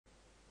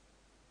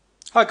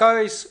Hi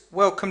guys,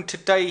 welcome to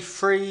day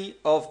 3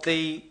 of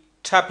the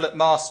tablet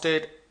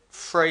mastered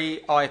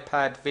free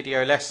iPad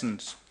video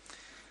lessons.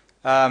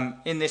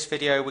 In this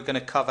video we're going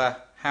to cover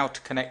how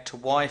to connect to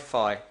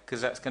Wi-Fi,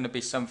 because that's going to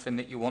be something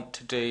that you want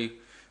to do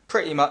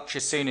pretty much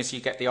as soon as you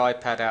get the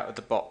iPad out of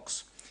the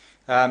box.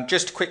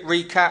 Just a quick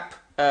recap,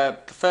 the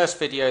first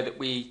video that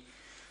we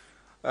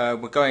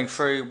were going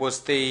through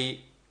was the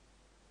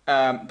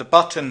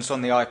buttons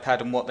on the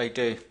iPad and what they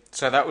do.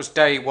 So that was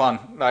day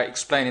 1, like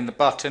explaining the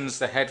buttons,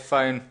 the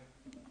headphone,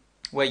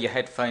 where your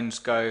headphones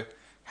go,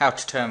 how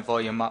to turn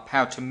volume up,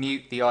 how to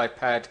mute the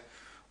iPad,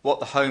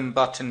 what the home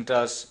button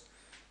does,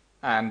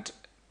 and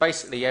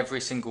basically every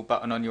single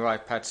button on your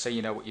iPad so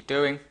you know what you're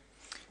doing.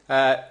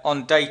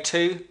 On day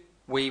 2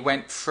 we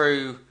went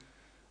through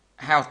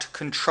how to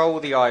control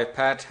the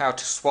iPad, how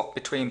to swap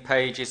between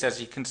pages, as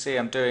you can see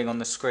I'm doing on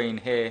the screen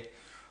here,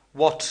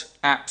 what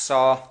apps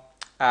are,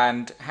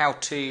 and how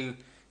to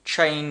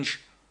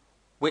change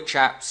which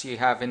apps you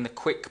have in the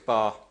quick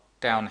bar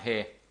down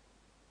here.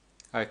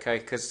 Okay,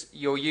 because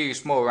you'll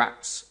use more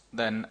apps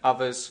than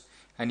others,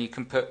 and you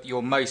can put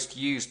your most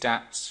used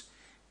apps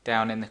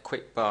down in the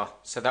quick bar.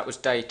 So that was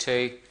day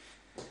 2,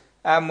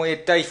 and we're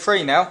day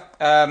 3 now.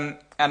 And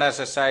as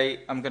I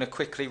say, I'm going to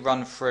quickly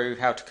run through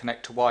how to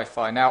connect to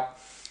Wi-Fi. Now,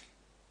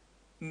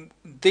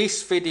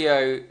 this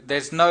video,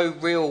 there's no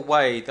real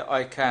way that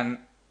I can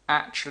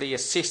actually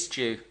assist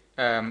you,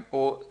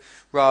 or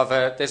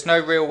rather, there's no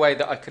real way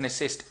that I can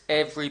assist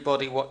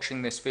everybody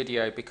watching this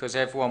video, because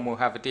everyone will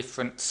have a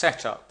different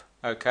setup,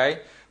 okay?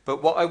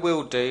 But what I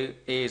will do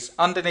is,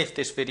 underneath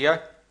this video,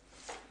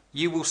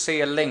 you will see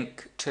a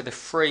link to the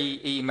free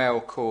email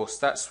course.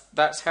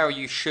 That's how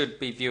you should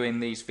be viewing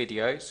these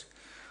videos.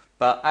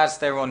 But as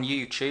they're on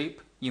YouTube,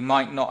 you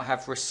might not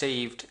have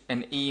received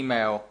an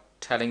email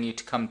telling you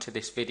to come to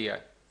this video.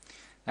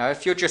 Now,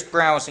 if you're just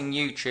browsing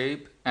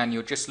YouTube and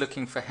you're just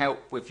looking for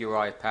help with your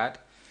iPad,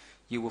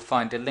 you will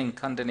find a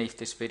link underneath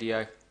this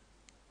video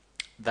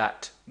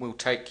that will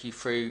take you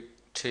through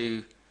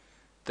to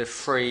the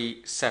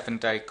free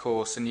 7-day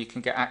course, and you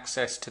can get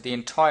access to the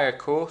entire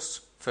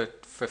course for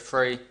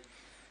free.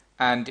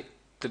 And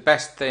the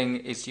best thing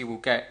is you will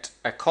get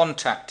a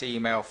contact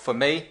email for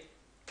me,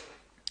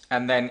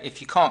 and then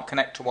if you can't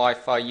connect to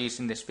Wi-Fi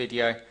using this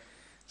video,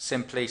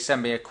 simply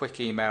send me a quick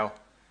email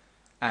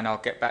and I'll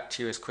get back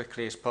to you as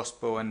quickly as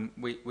possible, and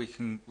we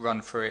can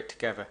run through it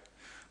together.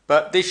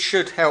 But this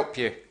should help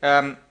you.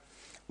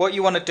 What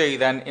you want to do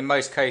then, in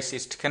most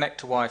cases, to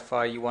connect to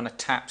Wi-Fi, you want to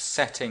tap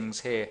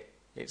Settings here.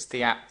 It's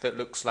the app that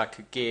looks like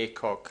a gear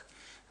cog.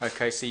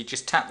 Okay, so you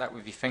just tap that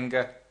with your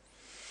finger,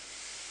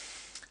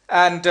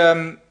 and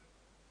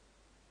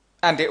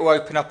it will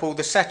open up all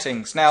the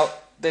settings. Now,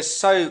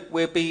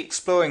 we'll be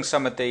exploring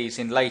some of these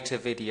in later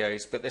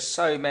videos, but there's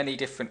so many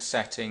different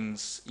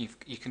settings.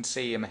 You can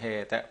see them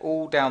here. They're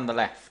all down the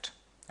left.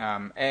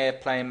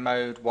 Airplane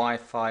mode,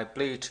 Wi-Fi,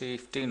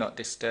 Bluetooth, do not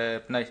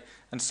disturb, no,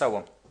 and so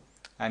on.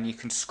 And you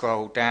can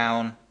scroll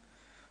down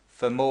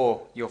for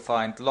more. You'll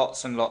find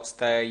lots and lots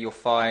there. You'll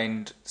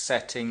find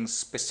settings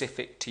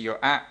specific to your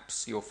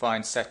apps. You'll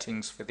find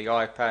settings for the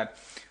iPad.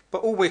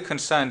 But all we're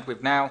concerned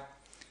with now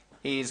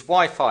is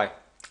Wi-Fi.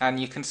 And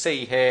you can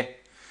see here,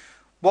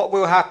 what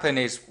will happen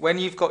is when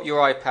you've got your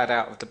iPad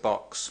out of the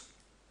box,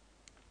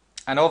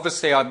 and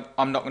obviously I'm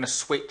not going to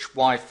switch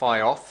Wi-Fi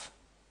off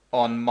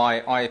on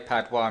my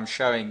iPad while I'm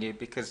showing you,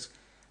 because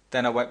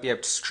then I won't be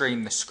able to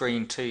stream the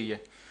screen to you.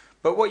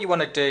 But what you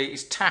want to do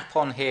is tap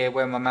on here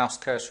where my mouse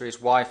cursor is,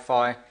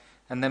 Wi-Fi,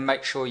 and then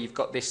make sure you've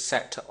got this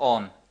set to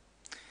on.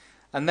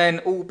 And then,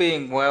 all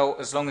being well,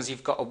 as long as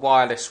you've got a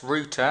wireless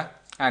router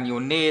and you're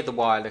near the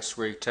wireless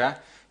router,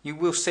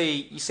 you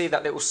see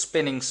that little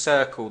spinning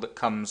circle that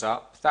comes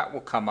up. That will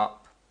come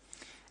up,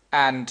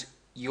 and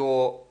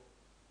your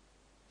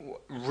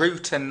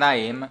router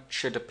name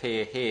should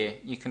appear here.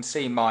 You can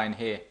see mine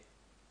here.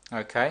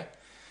 Okay.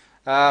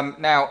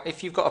 Now,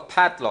 if you've got a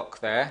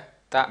padlock there,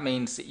 that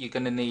means that you're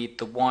going to need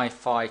the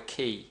Wi-Fi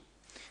key.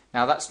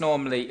 Now, that's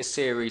normally a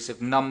series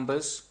of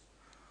numbers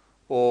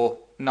or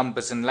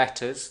numbers and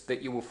letters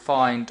that you will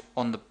find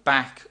on the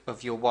back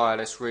of your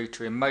wireless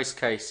router, in most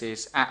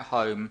cases at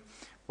home.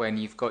 When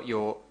you've got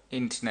your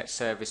internet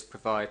service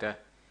provider,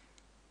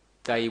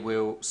 they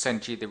will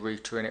send you the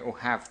router and it will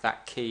have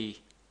that key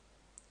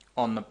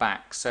on the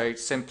back. So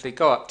simply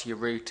go up to your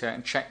router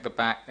and check the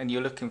back, and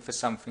you're looking for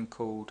something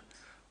called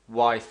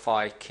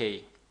Wi-Fi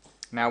key.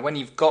 Now, when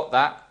you've got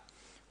that,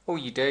 all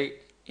you do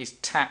is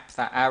tap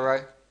that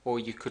arrow, or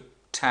you could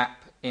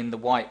tap in the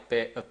white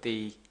bit of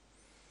the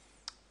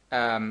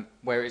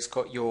where it's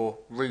got your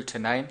router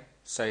name.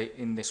 So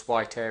in this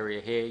white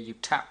area here, you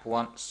tap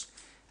once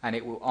and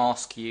it will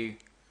ask you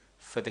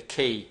for the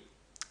key,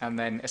 and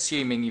then,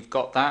 assuming you've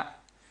got that,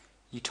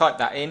 you type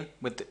that in.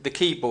 With the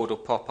keyboard will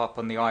pop up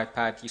on the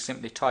iPad. You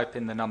simply type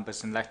in the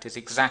numbers and letters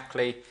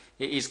exactly.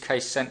 It is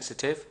case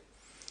sensitive,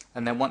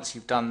 and then once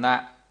you've done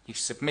that, you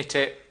submit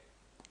it,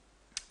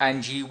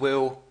 and you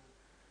will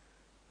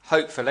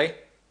hopefully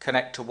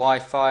connect to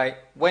Wi-Fi.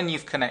 When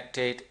you've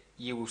connected,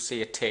 you will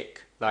see a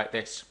tick like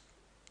this.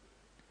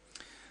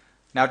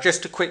 Now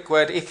just a quick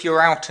word, if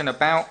you're out and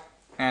about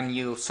and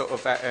you're sort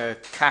of at a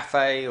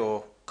cafe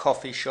or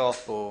coffee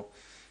shop or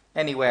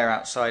anywhere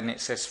outside and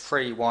it says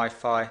free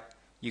Wi-Fi,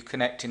 you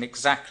connect in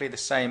exactly the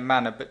same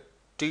manner, but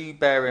do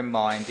bear in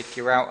mind if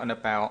you're out and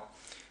about,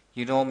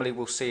 you normally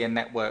will see a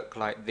network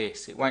like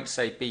this. It won't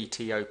say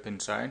BT Open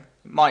Zone.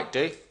 It might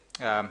do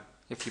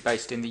if you're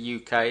based in the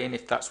UK and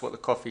if that's what the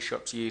coffee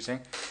shop's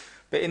using.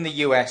 But in the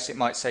US it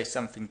might say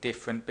something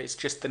different, but it's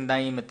just the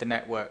name of the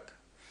network.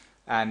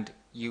 And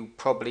you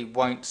probably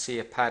won't see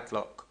a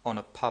padlock on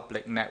a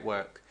public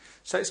network.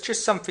 So it's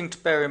just something to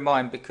bear in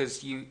mind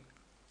because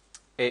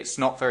it's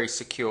not very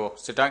secure.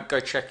 So don't go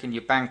checking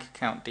your bank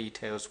account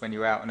details when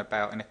you're out and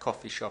about in a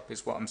coffee shop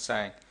is what I'm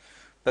saying.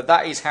 But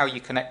that is how you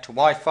connect to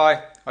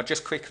Wi-Fi. I'll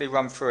just quickly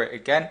run through it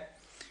again.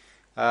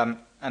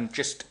 And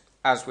just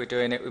as we're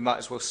doing it, we might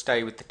as well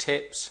stay with the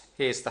tips.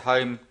 Here's the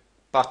home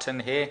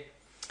button here.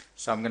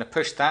 So I'm going to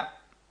push that.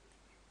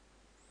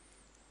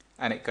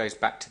 And it goes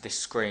back to this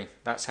screen.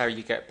 That's how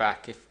you get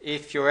back.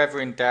 If you're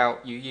ever in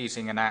doubt, you're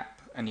using an app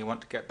and you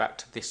want to get back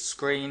to this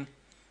screen,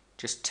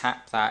 just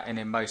tap that and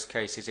in most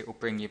cases it will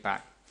bring you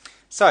back.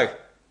 So,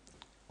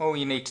 all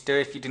you need to do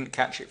if you didn't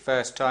catch it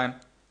first time,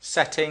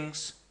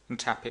 settings, and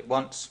tap it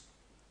once.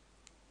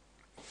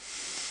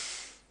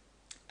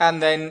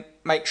 And then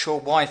make sure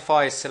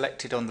Wi-Fi is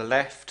selected on the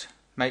left.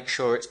 Make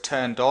sure it's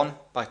turned on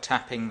by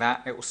tapping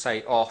that. It will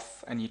say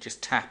off and you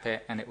just tap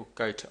it and it will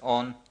go to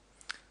on.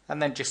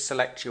 And then just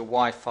select your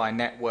Wi-Fi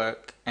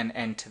network and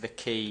enter the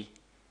key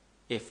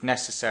if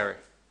necessary.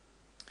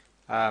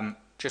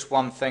 Just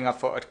one thing I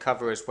thought I'd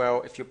cover as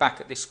well. If you're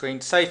back at this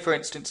screen, say for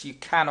instance you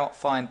cannot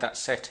find that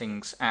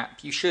settings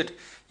app. You should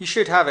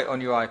have it on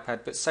your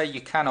iPad, but say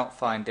you cannot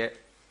find it.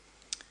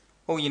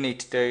 All you need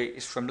to do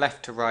is from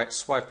left to right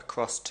swipe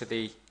across to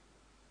the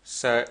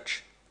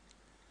search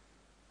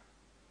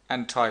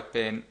and type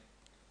in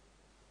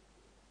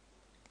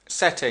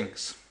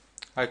settings.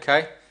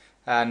 Okay,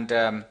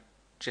 and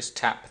just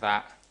tap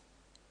that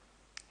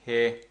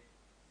here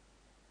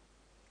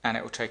and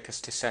it will take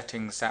us to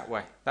settings that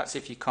way. That's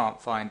if you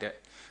can't find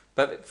it.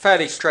 But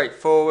fairly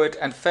straightforward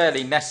and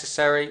fairly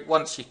necessary.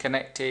 Once you're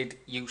connected,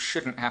 you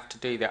shouldn't have to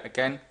do that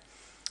again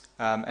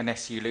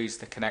unless you lose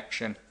the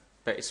connection.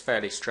 But it's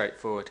fairly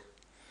straightforward.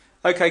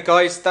 Okay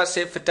guys, that's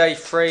it for day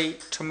 3.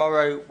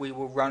 Tomorrow we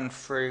will run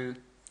through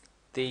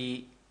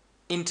the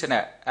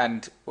internet,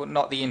 and well,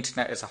 not the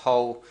internet as a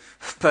whole,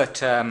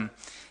 but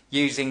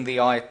using the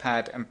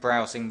iPad and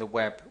browsing the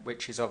web,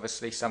 which is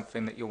obviously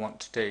something that you'll want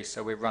to do,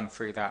 so we'll run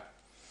through that.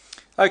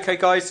 Okay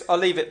guys, I'll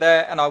leave it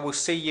there and I will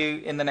see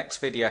you in the next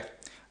video.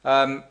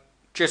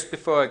 Just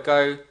before I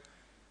go,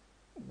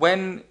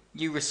 when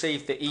you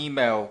receive the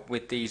email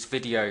with these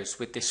videos,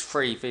 with this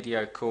free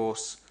video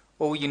course,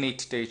 all you need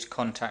to do to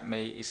contact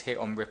me is hit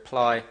on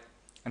reply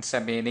and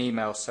send me an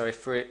email. So if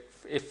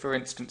for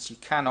instance you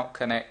cannot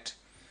connect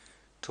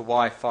to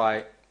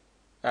Wi-Fi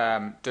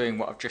doing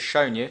what I've just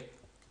shown you,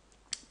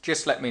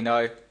 just let me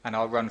know and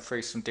I'll run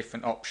through some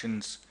different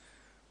options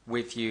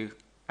with you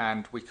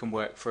and we can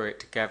work through it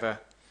together.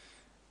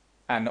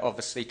 And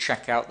obviously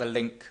check out the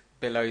link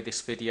below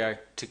this video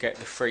to get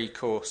the free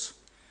course.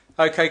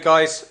 Okay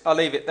guys, I'll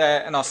leave it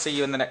there and I'll see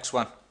you in the next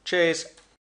one. Cheers.